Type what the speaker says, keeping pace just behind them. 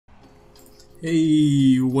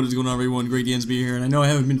Hey, what is going on everyone? Great Dansby here, and I know I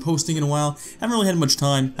haven't been posting in a while. I haven't really had much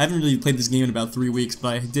time. I haven't really played this game in about 3 weeks,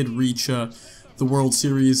 but I did reach the World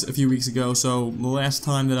Series a few weeks ago. So the last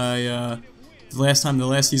time that the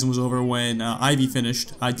last season was over, when Ivy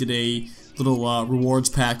finished, I did a little rewards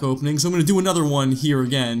pack opening. So I'm going to do another one here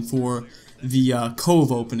again for the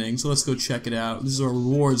COVE opening. So let's go check it out. This is our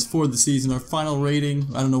rewards for the season. Our final rating,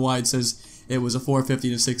 I don't know why it says it was a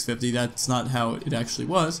 450 to 650. That's not how it actually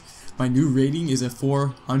was. My new rating is at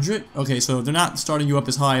 400. Okay, so they're not starting you up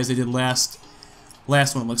as high as they did last one,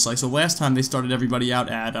 it looks like. So last time they started everybody out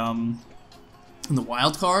at in the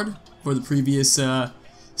wild card for the previous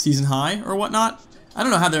season high or whatnot. I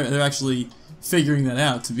don't know how they're actually figuring that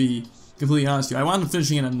out, to be completely honest with you. I wound up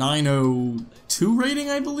finishing in a 902 rating,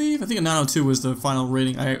 I believe. I think a 902 was the final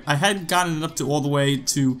rating. I had gotten it up to all the way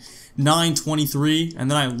to 923, and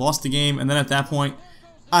then I lost the game, and then at that point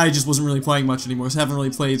I just wasn't really playing much anymore, so I haven't really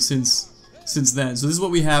played since then. So this is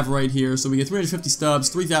what we have right here. So we get 350 stubs,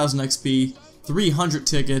 3,000 XP, 300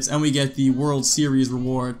 tickets, and we get the World Series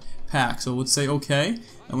reward pack. So let's say okay,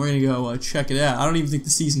 and we're gonna go check it out. I don't even think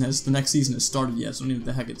the next season has started yet, so I don't even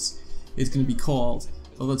know what the heck it's gonna be called.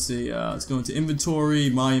 But let's see, let's go into inventory,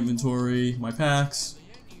 my packs.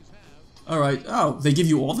 Alright, oh, they give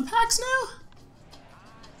you all the packs now?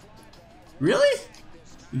 Really?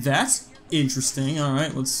 That's interesting.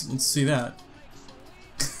 Alright, let's see that.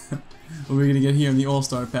 What are we gonna get here in the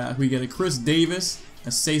All-Star pack? We get a Chris Davis,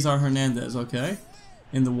 a Cesar Hernandez, okay.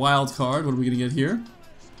 In the wild card, what are we gonna get here?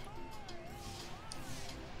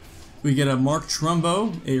 We get a Mark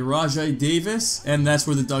Trumbo, a Rajai Davis, and that's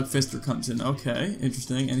where the Doug Fister comes in. Okay,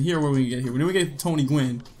 interesting. And here, what are we gonna get here? We get Tony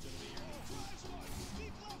Gwynn.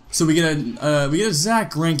 So we get a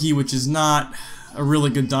Zach Greinke, which is not a really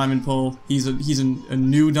good diamond pull. He's a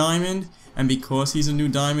new diamond, and because he's a new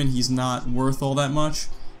diamond, he's not worth all that much,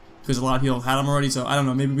 because a lot of people had him already. So I don't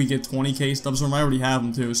know, maybe we get 20k stubs from him. I already have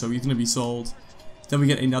him too, so he's gonna be sold. Then we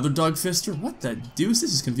get another Doug Fister. What the deuce?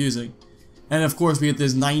 This is confusing. And of course we get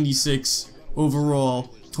this 96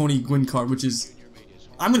 overall Tony Gwynn card, which is,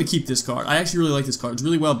 I'm gonna keep this card. I actually really like this card. It's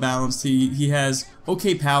really well balanced. He has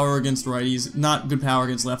okay power against righties, not good power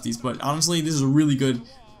against lefties, but honestly this is a really good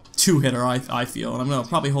two-hitter, I feel, and I'm gonna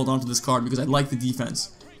probably hold on to this card because I like the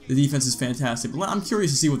defense. The defense is fantastic. But I'm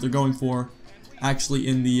curious to see what they're going for actually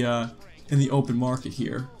in the open market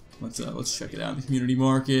here. Let's check it out. The community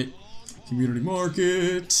market.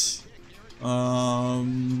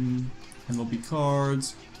 MLB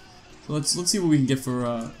cards. So let's see what we can get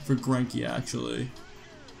for Greinke actually.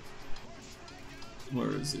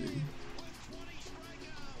 Where is he?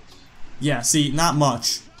 Yeah, see, not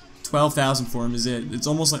much. 12,000 for him is it. It's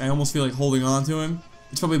almost like I almost feel like holding on to him.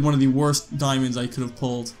 It's probably one of the worst diamonds I could have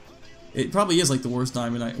pulled. It probably is like the worst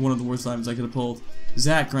diamond, one of the worst diamonds I could have pulled.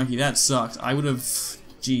 Zach Greinke, that sucks. I would have,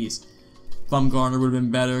 jeez. Bumgarner would have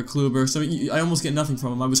been better. Kluber. So I almost get nothing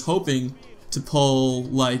from him. I was hoping to pull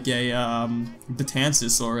like a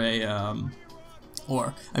Betances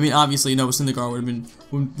or I mean obviously Noah Syndergaard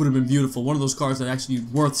would have been beautiful. One of those cards that actually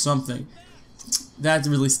worth something. That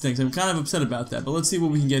really stinks. I'm kind of upset about that. But let's see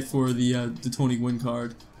what we can get for the Tony Gwynn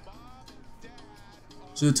card.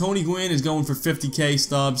 So the Tony Gwynn is going for 50k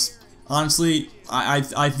stubs. Honestly,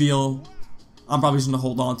 I feel I'm probably just gonna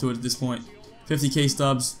hold on to it at this point. 50k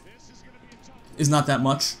stubs is not that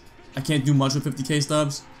much. I can't do much with 50k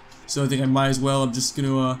stubs, so I think I might as well. I'm just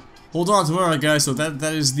gonna hold on to it. Alright, guys. So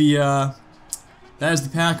that is the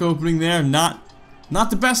pack opening there. Not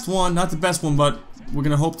the best one, but we're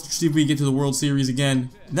gonna hope to see if we get to the World Series again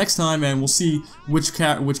next time, and we'll see which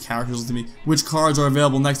cards are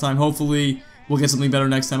available next time. Hopefully, we'll get something better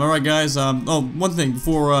next time. All right, guys. Oh, one thing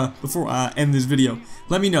before I end this video,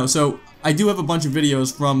 let me know. So I do have a bunch of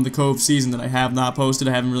videos from the COVE season that I have not posted.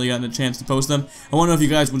 I haven't really gotten a chance to post them. I want to know if you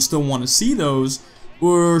guys would still want to see those,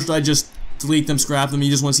 or should I just delete them, scrap them?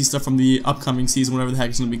 You just want to see stuff from the upcoming season, whatever the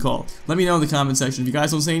heck it's gonna be called. Let me know in the comment section. If you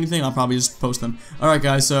guys don't say anything, I'll probably just post them. All right,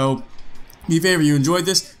 guys. So, do me a favor, you enjoyed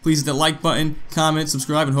this, please hit that like button, comment,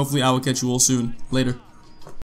 subscribe, and hopefully I will catch you all soon. Later.